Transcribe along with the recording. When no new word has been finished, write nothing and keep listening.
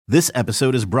This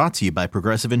episode is brought to you by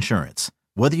Progressive Insurance.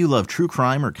 Whether you love true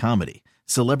crime or comedy,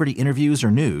 celebrity interviews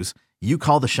or news, you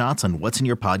call the shots on what's in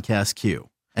your podcast queue.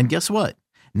 And guess what?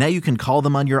 Now you can call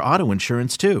them on your auto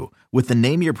insurance too with the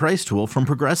Name Your Price tool from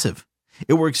Progressive.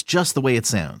 It works just the way it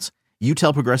sounds. You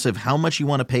tell Progressive how much you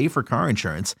want to pay for car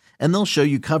insurance, and they'll show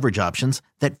you coverage options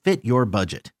that fit your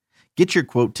budget. Get your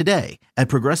quote today at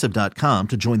Progressive.com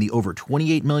to join the over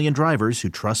 28 million drivers who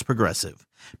trust Progressive.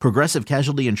 Progressive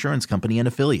Casualty Insurance Company and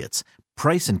Affiliates.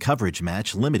 Price and coverage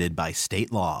match limited by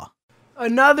state law.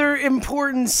 Another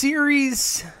important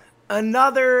series,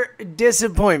 another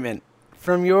disappointment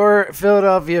from your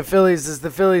Philadelphia Phillies as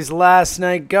the Phillies last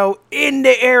night go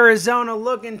into Arizona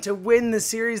looking to win the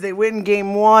series. They win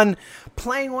game one,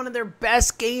 playing one of their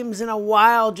best games in a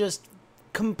while, just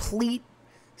complete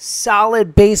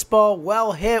solid baseball,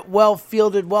 well hit, well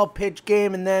fielded, well pitched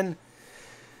game, and then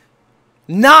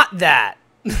not that.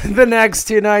 The next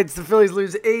two nights, the Phillies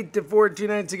lose 8-4 2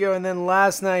 nights ago, and then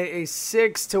last night a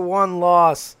 6-1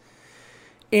 loss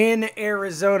in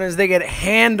Arizona as they get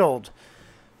handled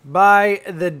by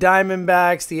the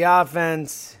Diamondbacks. The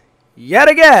offense, yet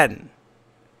again,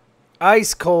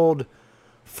 ice cold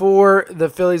for the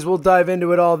Phillies. We'll dive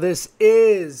into it all. This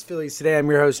is Phillies Today. I'm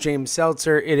your host, James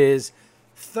Seltzer. It is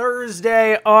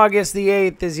Thursday, August the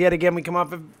 8th, as yet again we come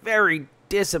off a very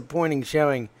disappointing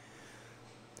showing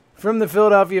from the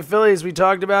Philadelphia Phillies. We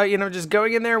talked about, just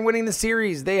going in there and winning the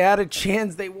series. They had a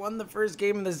chance. They won the first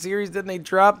game of the series, then they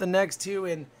dropped the next two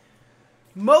in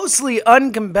mostly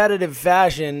uncompetitive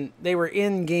fashion. They were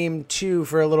in game two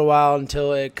for a little while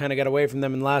until it kind of got away from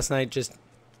them, and last night just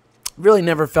really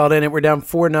never felt in it. We're down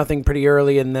 4-0 pretty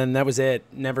early, and then that was it.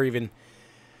 Never even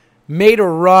made a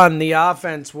run. The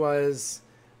offense was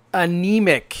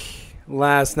anemic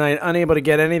last night, unable to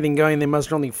get anything going. They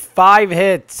mustered only 5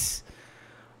 hits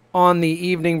on the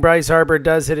evening. Bryce Harper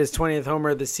does hit his 20th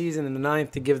homer of the season in the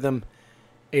 9th to give them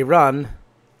a run.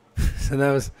 So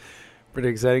that was pretty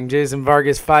exciting. Jason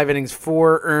Vargas, 5 innings,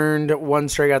 4 earned, 1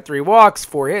 strikeout, 3 walks,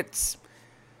 4 hits.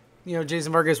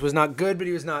 Jason Vargas was not good, but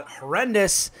he was not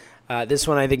horrendous. This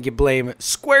one I think you blame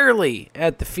squarely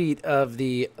at the feet of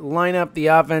the lineup, the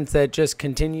offense that just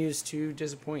continues to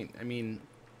disappoint. I mean,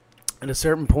 at a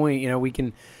certain point,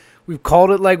 we've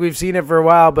called it like we've seen it for a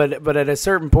while, but at a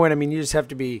certain point, I mean, you just have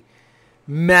to be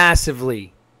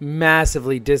massively,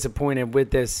 massively disappointed with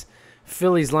this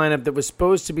Phillies lineup that was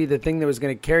supposed to be the thing that was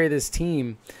going to carry this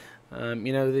team.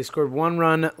 They scored 1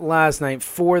 run last night,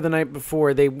 4 the night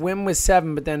before. They win with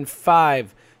 7, but then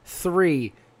 5,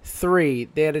 3, 3.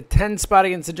 They had a 10 spot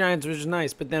against the Giants, which was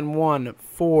nice, but then 1,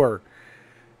 4,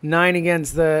 9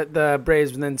 against the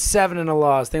Braves, and then 7 in a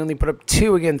loss. They only put up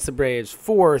 2 against the Braves.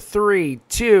 4, 3,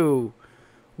 2,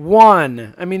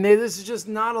 1. I mean, this is just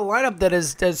not a lineup that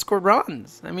has scored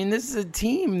runs. I mean, this is a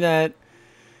team that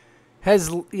has,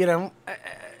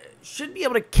 should be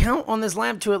able to count on this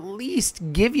lineup to at least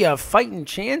give you a fighting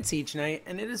chance each night,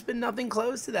 and it has been nothing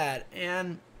close to that.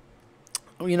 And,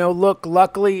 look,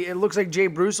 luckily, it looks like Jay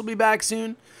Bruce will be back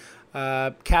soon.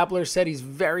 Kapler said he's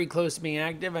very close to being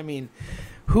active. I mean,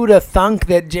 who'd have thunk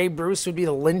that Jay Bruce would be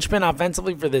the linchpin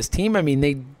offensively for this team? I mean,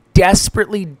 they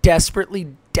desperately,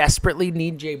 desperately, desperately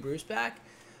need Jay Bruce back.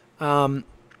 But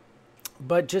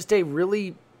just a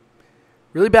really,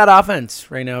 really bad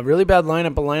offense right now. Really bad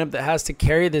lineup, a lineup that has to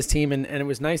carry this team. And it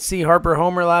was nice to see Harper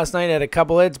homer last night, had a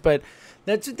couple hits, but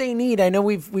that's what they need. I know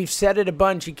we've said it a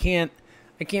bunch. I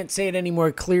can't say it any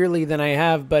more clearly than I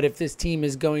have, but if this team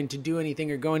is going to do anything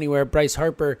or go anywhere, Bryce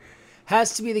Harper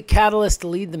has to be the catalyst to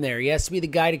lead them there. He has to be the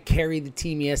guy to carry the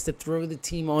team. He has to throw the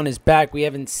team on his back. We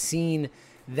haven't seen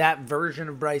that version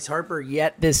of Bryce Harper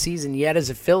yet this season, yet as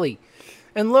a Philly.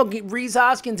 And look, Rhys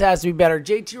Hoskins has to be better.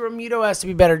 JT Realmuto has to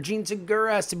be better. Gene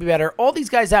Segura has to be better. All these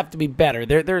guys have to be better.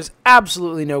 There's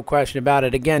absolutely no question about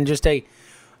it. Again, just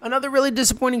another really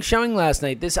disappointing showing last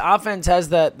night. This offense has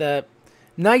the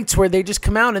nights where they just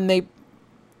come out and they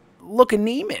look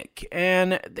anemic,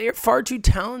 and they're far too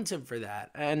talented for that.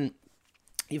 And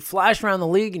you flash around the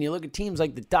league and you look at teams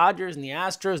like the Dodgers and the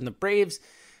Astros and the Braves,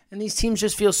 and these teams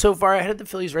just feel so far ahead of the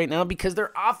Phillies right now because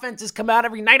their offenses come out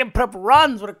every night and put up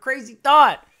runs. What a crazy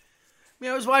thought.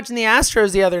 I was watching the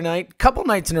Astros the other night, a couple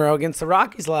nights in a row against the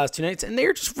Rockies the last 2 nights, and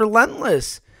they're just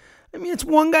relentless. I mean, it's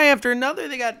one guy after another.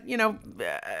 They got,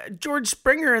 George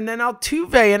Springer and then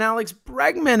Altuve and Alex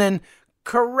Bregman and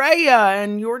Correa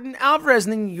and Jordan Alvarez,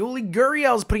 and then Yuli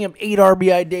Gurriel's putting up 8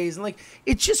 RBI days. And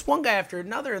it's just one guy after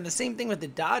another. And the same thing with the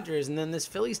Dodgers. And then this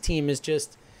Phillies team is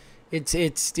just,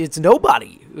 it's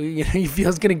nobody. You feel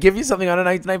it's going to give you something on a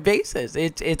night-to-night basis.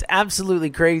 It's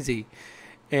absolutely crazy.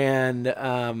 And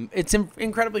it's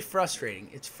incredibly frustrating.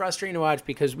 It's frustrating to watch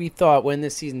because we thought when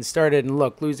this season started, and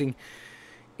look, losing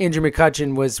Andrew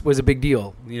McCutchen was a big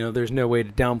deal. There's no way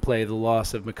to downplay the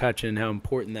loss of McCutchen and how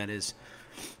important that is.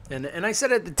 And I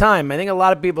said at the time, I think a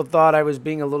lot of people thought I was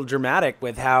being a little dramatic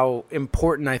with how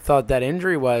important I thought that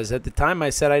injury was. At the time, I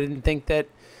said I didn't think that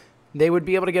they would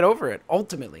be able to get over it,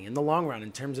 ultimately, in the long run,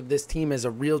 in terms of this team as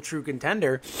a real, true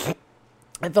contender.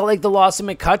 I felt like the loss of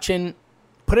McCutchen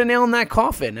put a nail in that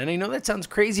coffin. And I know that sounds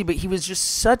crazy, but he was just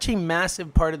such a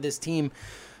massive part of this team,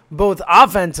 both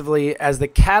offensively as the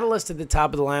catalyst at the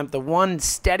top of the lineup, the one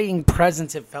steadying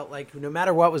presence it felt like, who no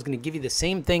matter what was going to give you the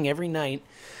same thing every night.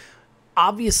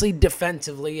 Obviously,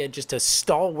 defensively, just a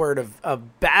stalwart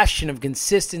of bastion of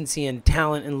consistency and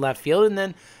talent in left field, and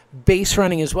then base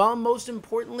running as well. And most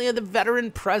importantly, the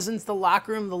veteran presence, the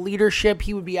locker room, the leadership.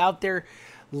 He would be out there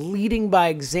leading by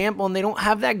example, and they don't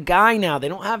have that guy now. They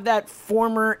don't have that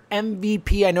former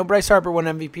MVP. I know Bryce Harper won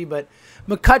MVP, but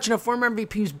McCutchen, a former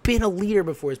MVP who's been a leader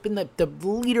before. He's been the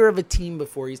leader of a team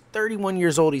before. He's 31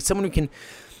 years old. He's someone who can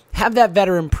have that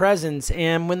veteran presence,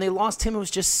 and when they lost him, it was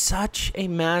just such a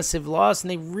massive loss, and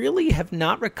they really have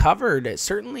not recovered.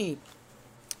 Certainly,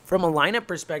 from a lineup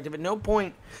perspective, at no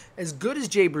point, as good as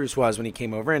Jay Bruce was when he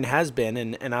came over, and has been,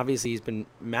 and obviously he's been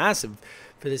massive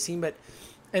for the team, but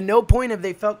at no point have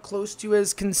they felt close to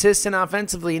as consistent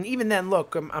offensively. And even then,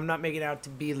 look, I'm not making it out to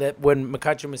be that when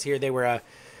McCutchen was here, they were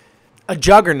a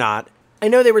juggernaut. I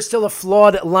know they were still a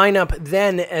flawed lineup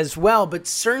then as well, but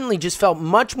certainly just felt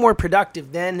much more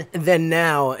productive then than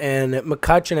now. And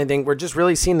McCutchen, I think, we're just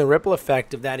really seeing the ripple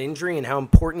effect of that injury and how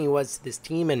important he was to this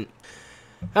team and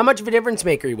how much of a difference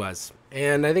maker he was.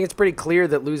 And I think it's pretty clear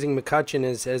that losing McCutchen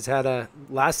has had a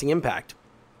lasting impact,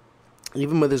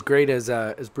 even with as great as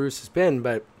Bruce has been.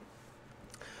 But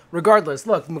regardless,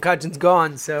 look, McCutchen's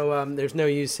gone, so there's no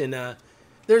use in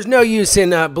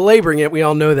belaboring it. We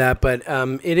all know that, but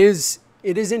it is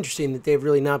interesting that they've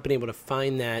really not been able to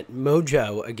find that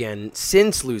mojo again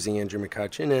since losing Andrew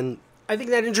McCutchen, and I think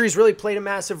that injury's really played a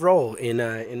massive role in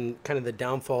kind of the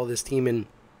downfall of this team. And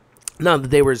not that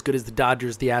they were as good as the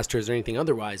Dodgers, the Astros, or anything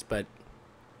otherwise, but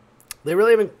they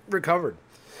really haven't recovered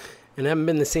and haven't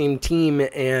been the same team.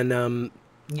 And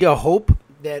you hope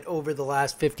that over the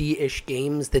last 50-ish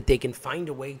games that they can find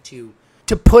a way to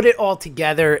put it all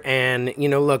together. And,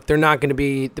 look, they're not going to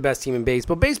be the best team in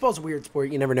baseball. Baseball's a weird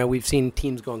sport. You never know. We've seen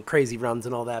teams going crazy runs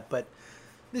and all that. But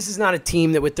this is not a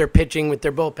team that with their pitching, with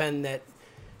their bullpen, that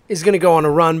is going to go on a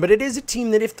run. But it is a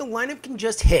team that if the lineup can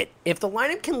just hit, if the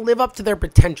lineup can live up to their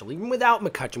potential, even without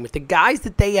McCutchen, with the guys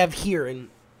that they have here. And,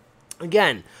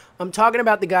 again, I'm talking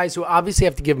about the guys who obviously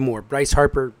have to give more. Bryce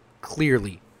Harper,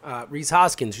 clearly. Rhys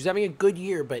Hoskins, who's having a good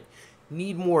year, but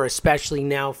need more, especially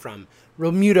now from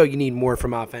Realmuto. You need more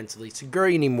from offensively.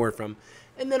 Segura, you need more from.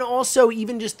 And then also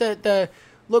even just the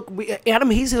look, Adam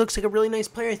Hazley looks like a really nice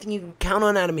player. I think you can count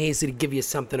on Adam Hazley to give you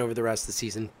something over the rest of the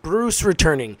season. Bruce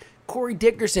returning. Corey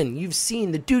Dickerson, you've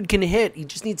seen. The dude can hit. He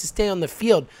just needs to stay on the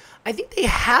field. I think they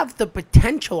have the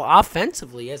potential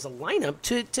offensively as a lineup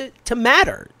to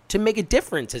matter, to make a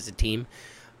difference as a team,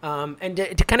 and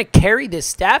to kind of carry this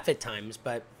staff at times.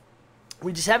 But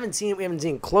we just haven't seen it. We haven't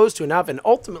seen it close to enough. And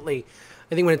ultimately,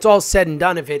 I think when it's all said and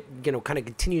done, if it kind of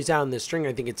continues out in this string,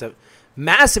 I think it's a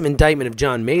massive indictment of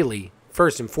John Maley,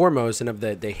 first and foremost, and of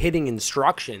the hitting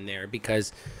instruction there,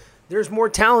 because there's more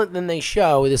talent than they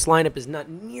show. This lineup is not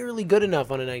nearly good enough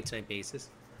on a night-to-night basis.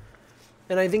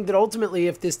 And I think that ultimately,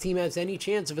 if this team has any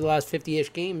chance over the last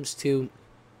 50-ish games to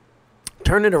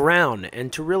turn it around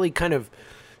and to really kind of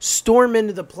storm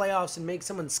into the playoffs and make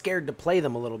someone scared to play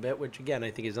them a little bit, which, again,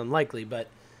 I think is unlikely. But,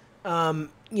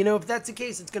 if that's the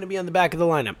case, it's going to be on the back of the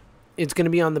lineup. It's going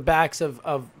to be on the backs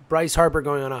of Bryce Harper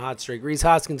going on a hot streak, Rhys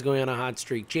Hoskins going on a hot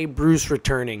streak, Jay Bruce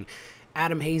returning,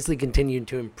 Adam Hazley continuing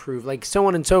to improve, like so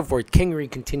on and so forth,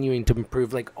 Kingery continuing to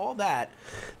improve, like all that.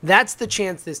 That's the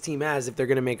chance this team has if they're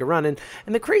going to make a run. And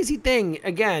the crazy thing,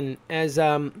 again, as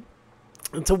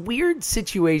it's a weird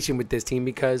situation with this team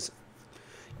because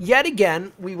yet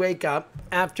again, we wake up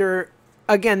after,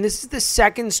 again, this is the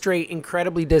second straight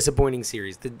incredibly disappointing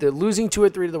series. The losing 2 or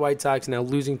 3 to the White Sox, now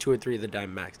losing 2 or 3 to the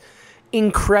Diamondbacks.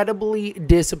 Incredibly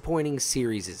disappointing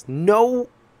series. No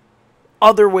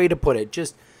other way to put it.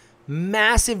 Just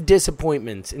massive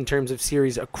disappointments in terms of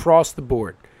series across the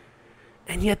board.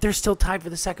 And yet they're still tied for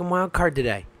the second wild card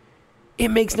today. It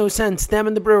makes no sense. Them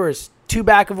and the Brewers, 2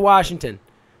 back of Washington.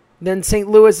 Then St.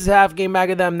 Louis is a half game back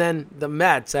of them. Then the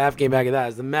Mets, a half game back of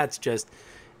that. The Mets just,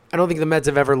 I don't think the Mets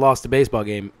have ever lost a baseball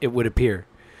game, it would appear.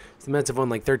 The Mets have won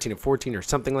like 13 or 14 or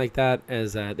something like that,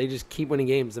 as they just keep winning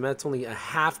games. The Mets only a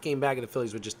half game back of the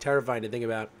Phillies, which is terrifying to think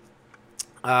about.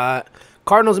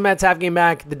 Cardinals and Mets half game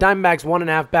back. The Diamondbacks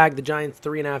 1.5 back. The Giants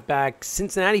 3.5 back.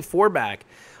 Cincinnati 4 back.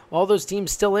 All those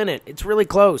teams still in it. It's really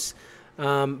close.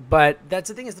 But that's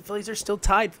the thing is the Phillies are still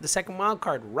tied for the second wild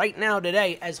card right now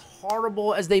today. As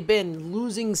horrible as they've been,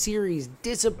 losing series,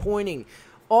 disappointing,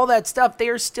 all that stuff, they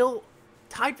are still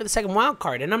tied for the second wild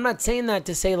card. And I'm not saying that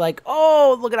to say like,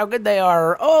 oh, look at how good they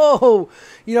are. Or, oh,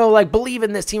 like believe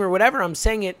in this team or whatever. I'm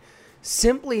saying it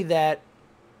simply that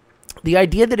the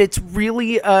idea that it's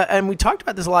really, and we talked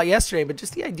about this a lot yesterday, but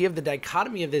just the idea of the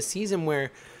dichotomy of this season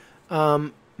where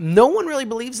no one really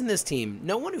believes in this team.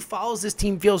 No one who follows this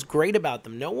team feels great about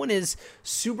them. No one is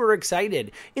super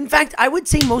excited. In fact, I would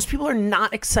say most people are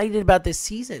not excited about this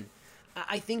season.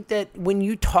 I think that when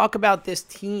you talk about this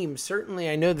team, certainly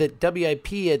I know that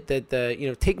WIP at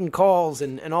the taking calls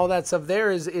and all that stuff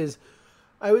there is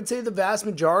I would say the vast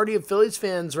majority of Phillies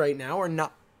fans right now are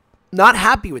not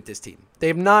happy with this team. They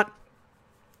have not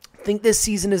think this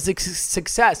season is a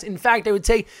success. In fact, I would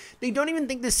say they don't even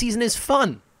think this season is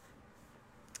fun.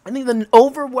 I think the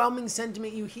overwhelming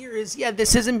sentiment you hear is,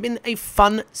 this hasn't been a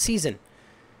fun season.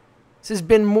 This has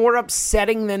been more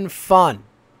upsetting than fun,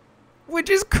 which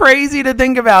is crazy to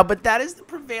think about, but that is the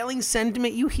prevailing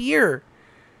sentiment you hear.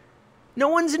 No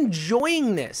one's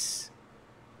enjoying this.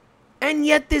 And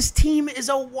yet this team is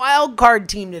a wild card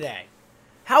team today.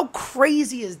 How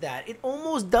crazy is that? It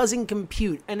almost doesn't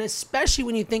compute, and especially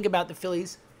when you think about the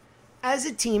Phillies as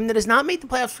a team that has not made the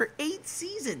playoffs for 8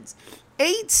 seasons.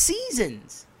 8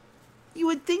 seasons. You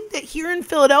would think that here in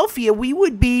Philadelphia, we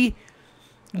would be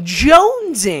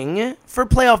jonesing for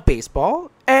playoff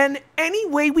baseball, and any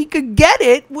way we could get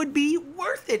it would be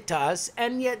worth it to us.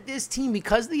 And yet this team,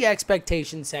 because of the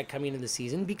expectation set coming into the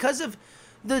season, because of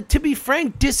the, to be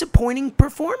frank, disappointing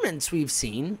performance we've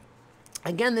seen,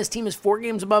 again, this team is 4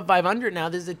 games above 500 now.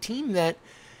 There's a team that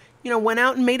went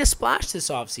out and made a splash this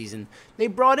offseason. They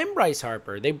brought in Bryce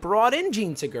Harper. They brought in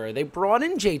Gene Segura. They brought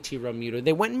in JT Realmuto.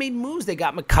 They went and made moves. They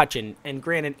got McCutchen and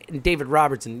David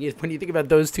Robertson. When you think about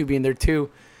those two being their 2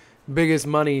 biggest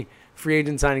money free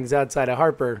agent signings outside of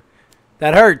Harper,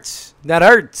 that hurts. That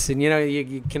hurts. And,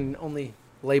 you can only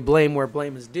lay blame where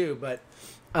blame is due. But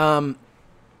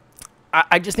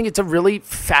I just think it's a really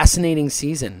fascinating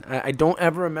season. I don't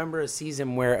ever remember a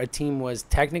season where a team was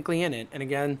technically in it. And,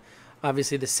 again,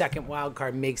 obviously, the second wild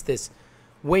card makes this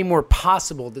way more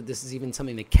possible that this is even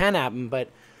something that can happen. But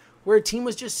where a team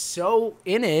was just so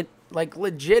in it, like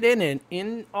legit in it,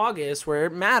 in August where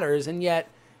it matters, and yet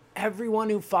everyone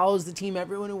who follows the team,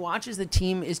 everyone who watches the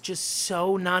team is just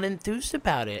so not enthused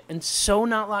about it and so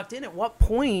not locked in. At what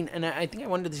point, and I think I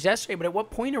wondered this yesterday, but at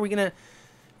what point are we going to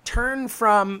turn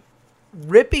from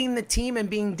ripping the team and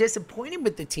being disappointed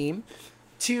with the team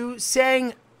to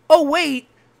saying, oh, wait,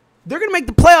 they're going to make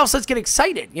the playoffs. Let's get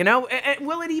excited.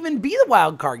 Will it even be the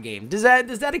wild card game? Does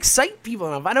that excite people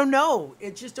enough? I don't know.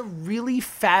 It's just a really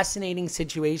fascinating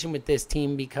situation with this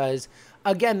team because,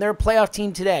 again, they're a playoff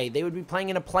team today. They would be playing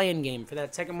in a play-in game for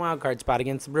that second wild card spot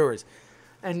against the Brewers.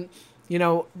 And,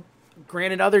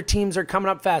 granted, other teams are coming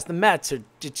up fast. The Mets are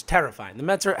just terrifying. The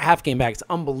Mets are half game back. It's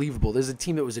unbelievable. There's a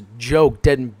team that was a joke,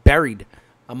 dead and buried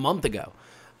a month ago.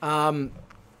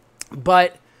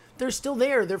 But they're still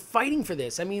there. They're fighting for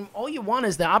this. I mean, all you want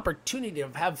is the opportunity to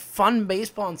have fun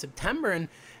baseball in September, and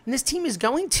this team is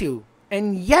going to.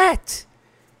 And yet,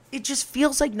 it just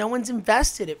feels like no one's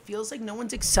invested. It feels like no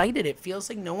one's excited. It feels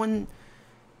like no one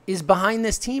is behind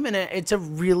this team, and it's a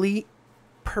really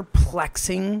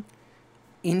perplexing,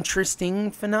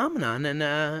 interesting phenomenon. And,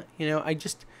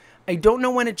 I don't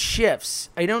know when it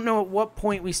shifts. I don't know at what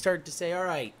point we start to say, all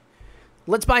right,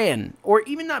 let's buy in, or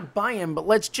even not buy in, but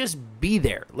let's just be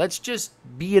there. Let's just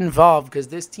be involved because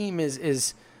this team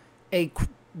is a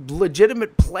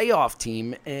legitimate playoff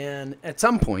team. And at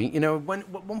some point, at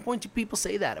one point do people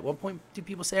say that? At what point do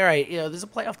people say, all right, there's a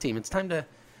playoff team. It's time to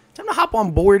hop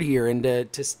on board here and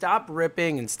to stop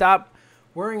ripping and stop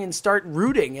worrying and start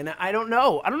rooting. And I don't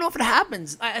know. I don't know if it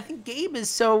happens. I think Gabe is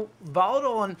so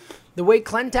volatile on the way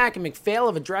Klentak and McPhail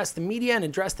have addressed the media and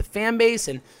addressed the fan base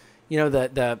and,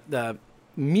 the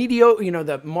mediocre,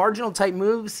 the marginal type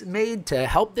moves made to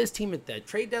help this team at the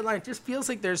trade deadline. It just feels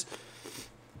like there's,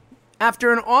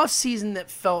 after an offseason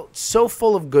that felt so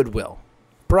full of goodwill,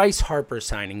 Bryce Harper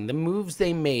signing, the moves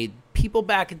they made, people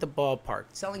back at the ballpark,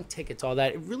 selling tickets, all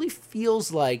that, it really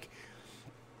feels like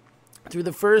through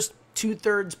the first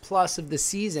 2/3 plus of the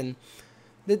season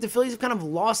that the Phillies have kind of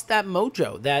lost that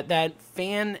mojo, that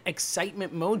fan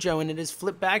excitement mojo, and it has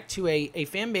flipped back to a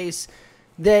fan base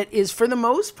that is, for the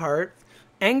most part,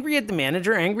 angry at the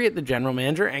manager, angry at the general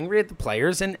manager, angry at the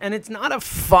players, and it's not a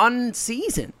fun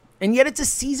season. And yet it's a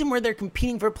season where they're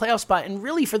competing for a playoff spot and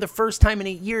really for the first time in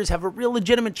 8 years have a real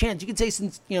legitimate chance. You could say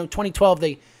since 2012,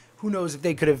 who knows if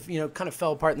they could have kind of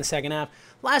fell apart in the second half.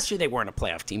 Last year they weren't a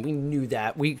playoff team. We knew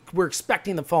that. We were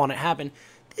expecting the fall and it happened.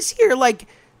 This year,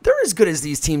 they're as good as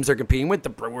these teams are competing with, the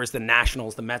Brewers, the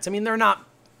Nationals, the Mets. I mean, they're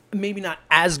maybe not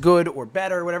as good or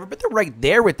better or whatever, but they're right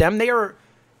there with them. They are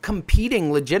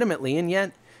competing legitimately, and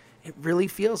yet it really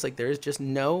feels like there is just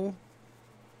no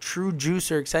true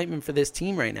juice or excitement for this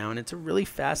team right now, and it's a really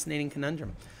fascinating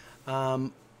conundrum.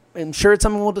 I'm sure it's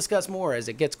something we'll discuss more as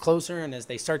it gets closer and as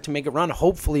they start to make a run.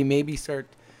 Hopefully,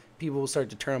 people will start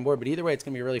to turn on board. But either way, it's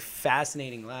going to be a really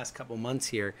fascinating last couple months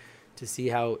here to see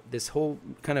how this whole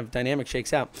kind of dynamic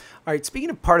shakes out. All right, speaking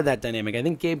of part of that dynamic, I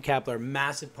think Gabe Kapler, a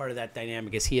massive part of that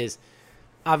dynamic, is he is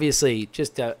obviously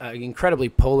just an incredibly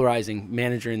polarizing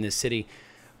manager in this city.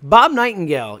 Bob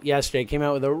Nightingale yesterday came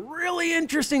out with a really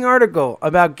interesting article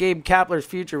about Gabe Kapler's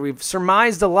future. We've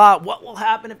surmised a lot. What will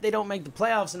happen if they don't make the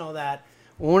playoffs and all that?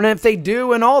 Or if they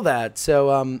do and all that.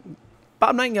 So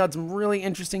Bob Nightingale had some really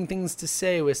interesting things to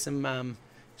say with some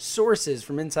sources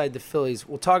from inside the Phillies.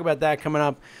 We'll talk about that coming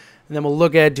up. And then we'll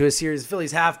look ahead to a series. The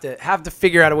Phillies have to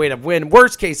figure out a way to win.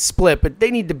 Worst case split, but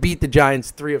they need to beat the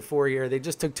Giants 3 of 4 here. They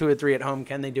just took 2 of 3 at home.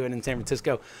 Can they do it in San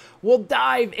Francisco? We'll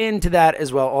dive into that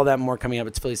as well. All that and more coming up.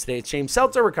 It's Phillies Today. It's James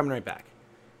Seltzer. We're coming right back.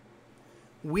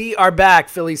 We are back.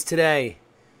 Phillies Today.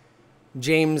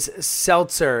 James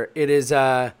Seltzer. It is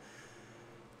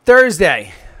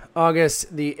Thursday,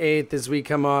 August the 8th, as we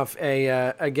come off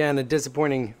a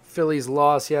disappointing Phillies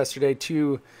loss yesterday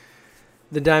to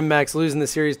the Diamondbacks, losing the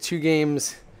series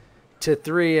 2-3,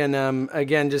 and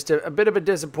again, just a bit of a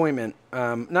disappointment.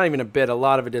 Not even a bit, a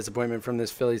lot of a disappointment from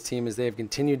this Phillies team as they have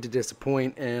continued to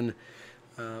disappoint. And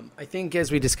I think,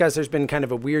 as we discussed, there's been kind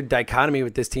of a weird dichotomy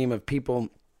with this team of people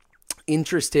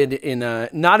interested in,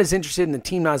 not as interested in the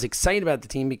team, not as excited about the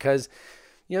team because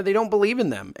they don't believe in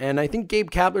them. And I think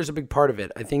Gabe Kapler is a big part of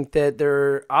it. I think that there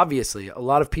are obviously a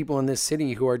lot of people in this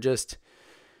city who are just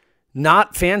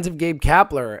not fans of Gabe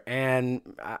Kapler, and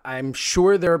I'm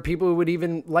sure there are people who would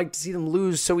even like to see them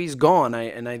lose so he's gone.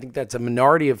 And I think that's a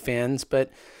minority of fans,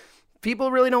 but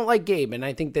people really don't like Gabe. And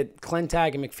I think that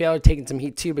Klentak and McPhail are taking some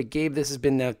heat too, but Gabe, this has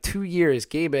been now 2 years.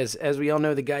 Gabe, as we all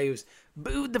know, the guy who's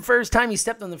booed the first time he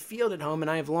stepped on the field at home,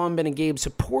 and I have long been a Gabe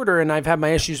supporter, and I've had my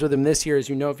issues with him this year, as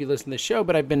you know if you listen to the show,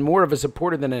 but I've been more of a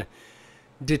supporter than a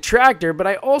detractor. But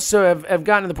I also have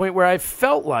gotten to the point where I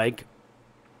felt like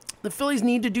the Phillies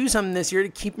need to do something this year to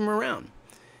keep him around.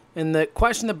 And the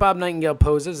question that Bob Nightingale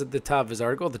poses at the top of his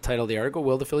article, the title of the article,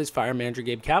 will the Phillies fire manager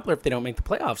Gabe Kapler if they don't make the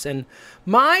playoffs? And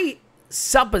my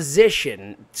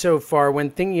supposition so far when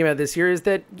thinking about this year is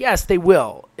that, yes, they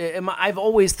will. I've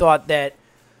always thought that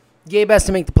Gabe has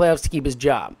to make the playoffs to keep his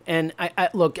job. And I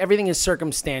look, everything is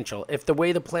circumstantial. If the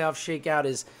way the playoffs shake out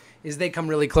is they come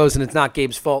really close and it's not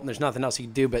Gabe's fault and there's nothing else he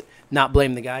can do but not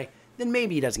blame the guy, then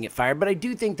maybe he doesn't get fired. But I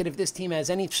do think that if this team has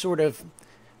any sort of,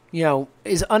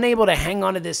 is unable to hang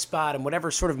on to this spot and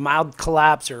whatever sort of mild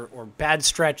collapse or bad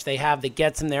stretch they have that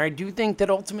gets them there, I do think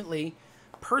that ultimately,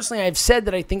 personally, I've said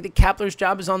that I think that Kapler's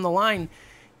job is on the line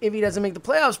if he doesn't make the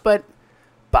playoffs. But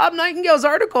Bob Nightingale's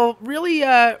article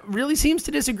really seems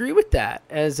to disagree with that.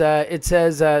 As it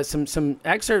says, some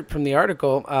excerpt from the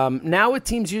article, now with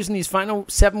teams using these final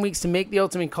 7 weeks to make the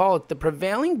ultimate call, the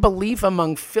prevailing belief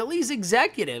among Phillies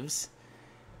executives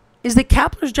is that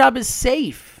Kapler's job is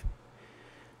safe.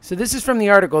 So this is from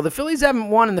the article. The Phillies haven't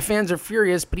won and the fans are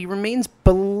furious, but he remains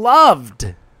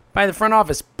beloved by the front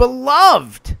office.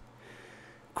 Beloved.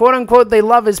 Quote unquote, they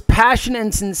love his passion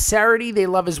and sincerity. They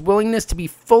love his willingness to be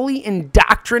fully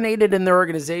indoctrinated in their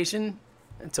organization.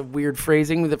 That's a weird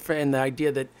phrasing, and the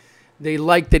idea that they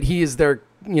like that he is their,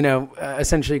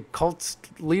 essentially cult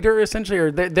leader, essentially, or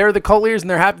they're the cult leaders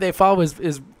and they're happy they follow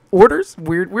his orders.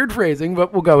 Weird phrasing,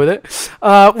 but we'll go with it.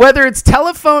 Whether it's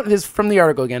this is from the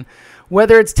article again.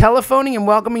 Whether it's telephoning and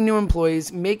welcoming new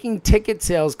employees, making ticket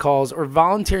sales calls, or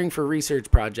volunteering for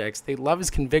research projects, they love his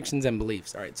convictions and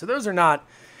beliefs. All right, so those are not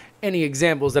any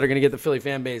examples that are going to get the Philly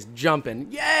fan base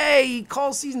jumping. Yay, he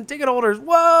calls season ticket holders.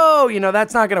 Whoa,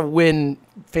 that's not going to win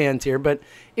fans here, but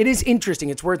it is interesting.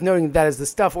 It's worth noting that is the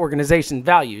stuff organization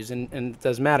values, and it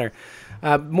does matter.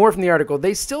 More from the article.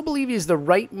 They still believe he's the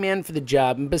right man for the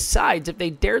job, and besides, if they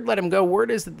dared let him go,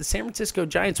 word is that the San Francisco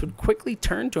Giants would quickly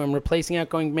turn to him, replacing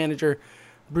outgoing manager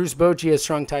Bruce Bochy has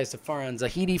strong ties to Farhan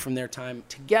Zahidi from their time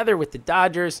together with the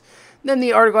Dodgers. Then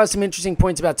the article has some interesting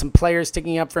points about some players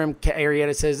sticking up for him.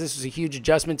 Arrieta says this was a huge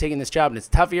adjustment taking this job, and it's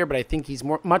tough here, but I think he's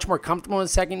much more comfortable in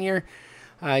his second year.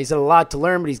 He's had a lot to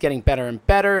learn, but he's getting better and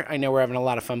better. I know we're having a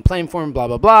lot of fun playing for him, blah,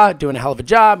 blah, blah, doing a hell of a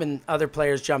job, and other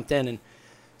players jumped in and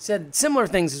said similar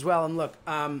things as well. And look,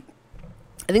 I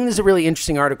think there's a really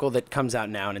interesting article that comes out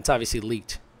now, and it's obviously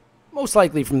leaked, most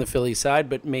likely from the Phillies side,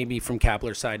 but maybe from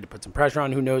Kapler's side to put some pressure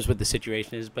on. Who knows what the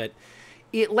situation is, but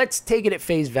let's take it at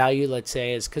face value, let's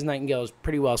say, as because Nightingale is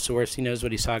pretty well sourced. He knows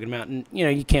what he's talking about, and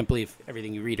you can't believe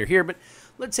everything you read or hear, but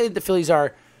let's say the Phillies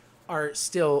are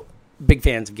still big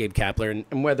fans of Gabe Kapler,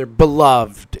 and whether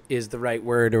beloved is the right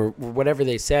word or whatever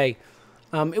they say,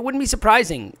 it wouldn't be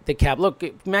surprising that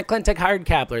Matt Klentak hired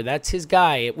Kapler. That's his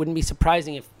guy. It wouldn't be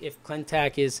surprising if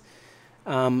Klentak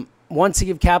wants to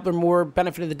give Kapler more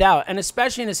benefit of the doubt, and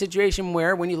especially in a situation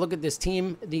where, when you look at this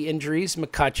team, the injuries,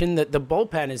 McCutchen, the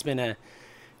bullpen has been a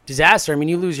disaster. I mean,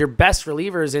 you lose your best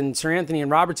relievers, and Sir Anthony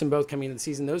and Robertson both coming into the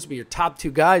season. Those would be your top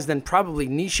two guys. Then probably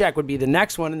Neshek would be the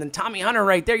next one, and then Tommy Hunter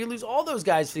right there. You lose all those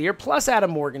guys for the year, plus Adam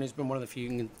Morgan, who's been one of the few you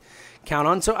can count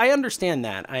on. So I understand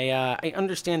that. I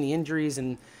understand the injuries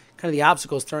and kind of the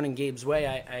obstacles thrown in Gabe's way.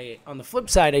 I on the flip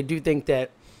side, I do think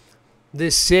that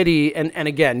this city, and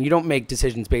again, you don't make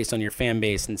decisions based on your fan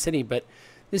base and city, but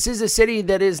this is a city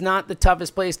that is not the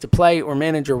toughest place to play or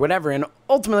manage or whatever, and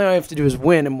ultimately all you have to do is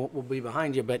win, and we'll be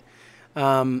behind you. But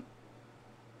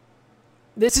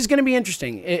this is going to be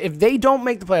interesting. If they don't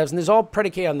make the playoffs, and there's all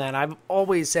predicated on that, I've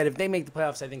always said if they make the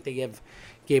playoffs, I think they give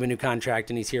Gabe a new contract,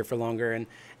 and he's here for longer. And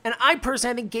I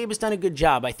personally, I think Gabe has done a good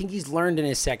job. I think he's learned in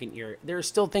his second year. There are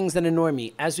still things that annoy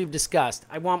me. As we've discussed,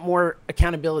 I want more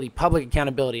accountability, public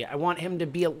accountability. I want him to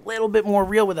be a little bit more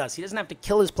real with us. He doesn't have to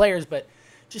kill his players, but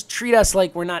just treat us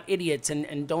like we're not idiots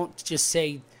and don't just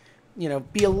say,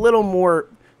 be a little more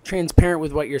transparent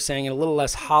with what you're saying and a little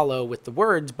less hollow with the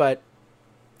words. But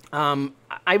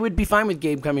I would be fine with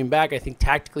Gabe coming back. I think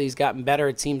tactically he's gotten better.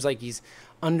 It seems like he's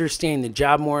understanding the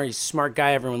job more. He's a smart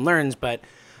guy. Everyone learns, but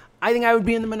I think I would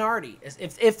be in the minority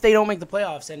if they don't make the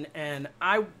playoffs, and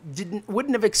I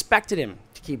wouldn't have expected him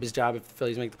to keep his job if the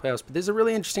Phillies make the playoffs. But this is a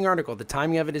really interesting article. The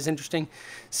timing of it is interesting.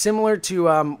 Similar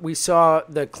to we saw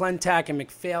the Klentak and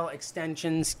McPhail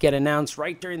extensions get announced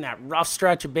right during that rough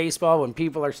stretch of baseball when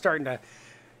people are starting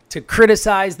to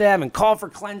criticize them and call for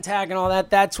Klentak and all that.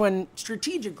 That's when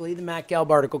strategically the Matt Gelb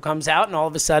article comes out, and all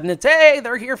of a sudden it's, hey,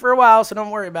 they're here for a while, so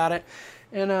don't worry about it.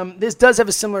 And this does have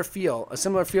a similar feel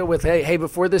with, hey,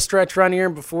 before this stretch run here,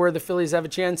 before the Phillies have a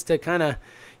chance to kind of,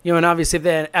 and obviously if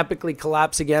they epically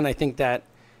collapse again, I think that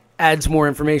adds more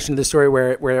information to the story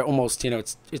where almost,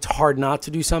 it's hard not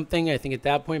to do something, I think, at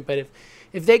that point. But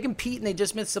if they compete and they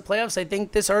just miss the playoffs, I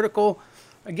think this article,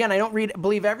 again, I don't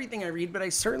believe everything I read, but I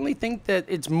certainly think that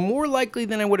it's more likely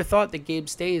than I would have thought that Gabe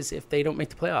stays if they don't make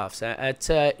the playoffs. It's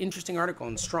an interesting article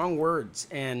and strong words,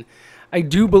 and I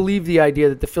do believe the idea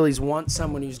that the Phillies want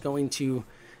someone who's going to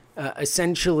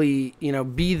essentially,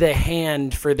 be the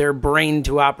hand for their brain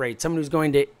to operate. Someone who's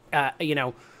going to,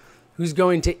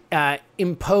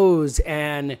 impose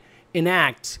and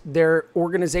enact their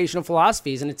organizational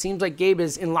philosophies. And it seems like Gabe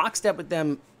is in lockstep with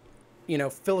them,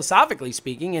 philosophically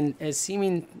speaking, and is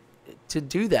seeming to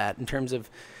do that in terms of,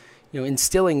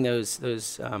 instilling those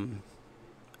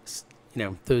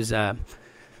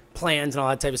plans and all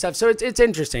that type of stuff. So it's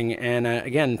interesting. And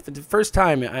again, for the first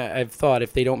time, I've thought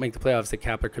if they don't make the playoffs, that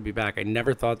Kapler could be back. I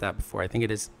never thought that before. I think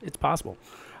it's possible.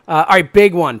 All right,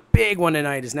 big one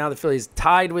tonight is now the Phillies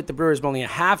tied with the Brewers, but only a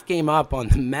half game up on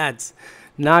the Mets.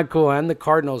 Not cool, and the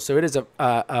Cardinals. So it is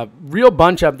a real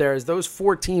bunch up there as those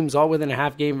four teams all within a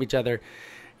half game of each other.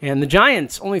 And the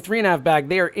Giants, only 3.5 back.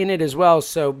 They are in it as well.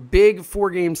 So big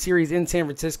 4-game series in San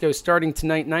Francisco starting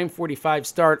tonight, 9:45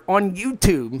 start on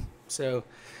YouTube. So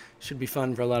should be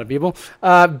fun for a lot of people.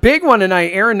 Big one tonight,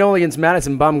 Aaron Nola against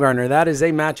Madison Bumgarner. That is a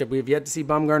matchup. We have yet to see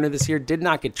Bumgarner this year. Did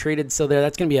not get traded still there.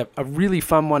 That's going to be a really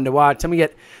fun one to watch. Then we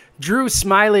get Drew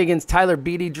Smyly against Tyler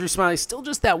Beede. Drew Smyly still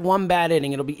just that one bad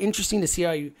inning. It'll be interesting to see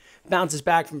how he bounces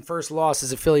back from first loss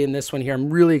as a Philly in this one here.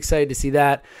 I'm really excited to see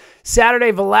that.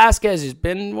 Saturday, Velasquez has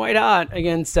been white hot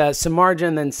against Samardzija,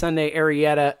 and then Sunday,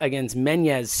 Arrieta against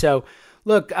Menez. So,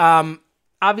 look,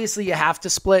 obviously you have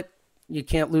to split. You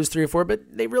can't lose 3 or 4, but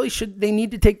they really should. They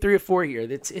need to take 3 or 4 here.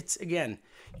 It's again,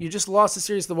 you just lost a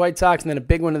series to the White Sox and then a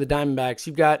big one to the Diamondbacks.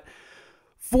 You've got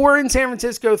 4 in San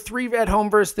Francisco, 3 at home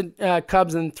versus the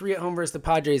Cubs, and 3 at home versus the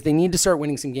Padres. They need to start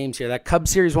winning some games here. That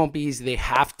Cubs series won't be easy. They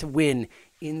have to win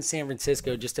in San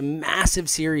Francisco. Just a massive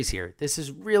series here. This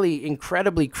is really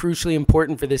incredibly, crucially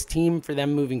important for this team, for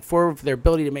them moving forward, for their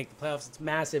ability to make the playoffs. It's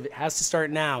massive. It has to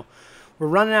start now. We're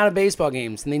running out of baseball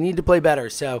games, and they need to play better.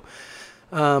 So,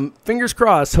 fingers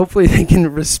crossed. Hopefully they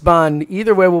can respond.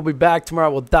 Either way, we'll be back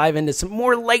tomorrow. We'll dive into some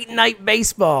more late night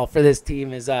baseball for this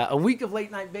team. Is a week of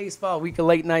late night baseball, a week of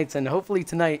late nights, and hopefully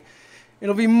tonight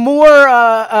it'll be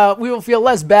more. We will feel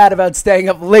less bad about staying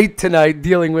up late tonight,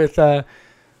 dealing with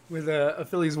with a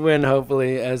Phillies win,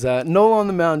 hopefully, as Nola on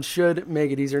the mound should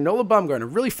make it easier. Nola Bumgarner, a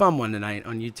really fun one tonight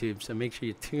on YouTube, so make sure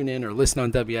you tune in or listen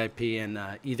on WIP, and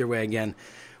either way, again,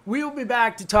 we will be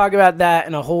back to talk about that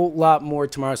and a whole lot more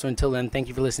tomorrow. So until then, thank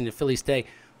you for listening to Phillies Day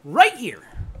right here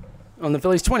on the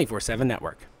Phillies 24/7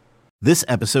 Network. This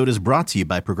episode is brought to you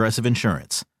by Progressive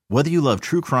Insurance. Whether you love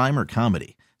true crime or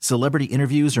comedy, celebrity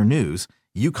interviews or news,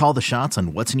 you call the shots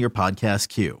on what's in your podcast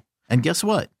queue. And guess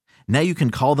what? Now you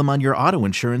can call them on your auto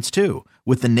insurance too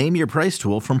with the Name Your Price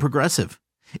tool from Progressive.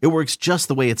 It works just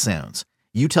the way it sounds.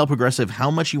 You tell Progressive how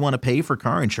much you want to pay for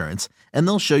car insurance, and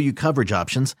they'll show you coverage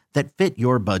options that fit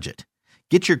your budget.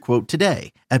 Get your quote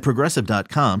today at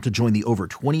Progressive.com to join the over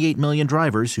 28 million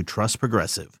drivers who trust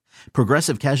Progressive.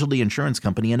 Progressive Casualty Insurance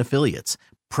Company and Affiliates.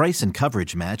 Price and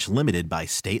coverage match limited by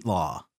state law.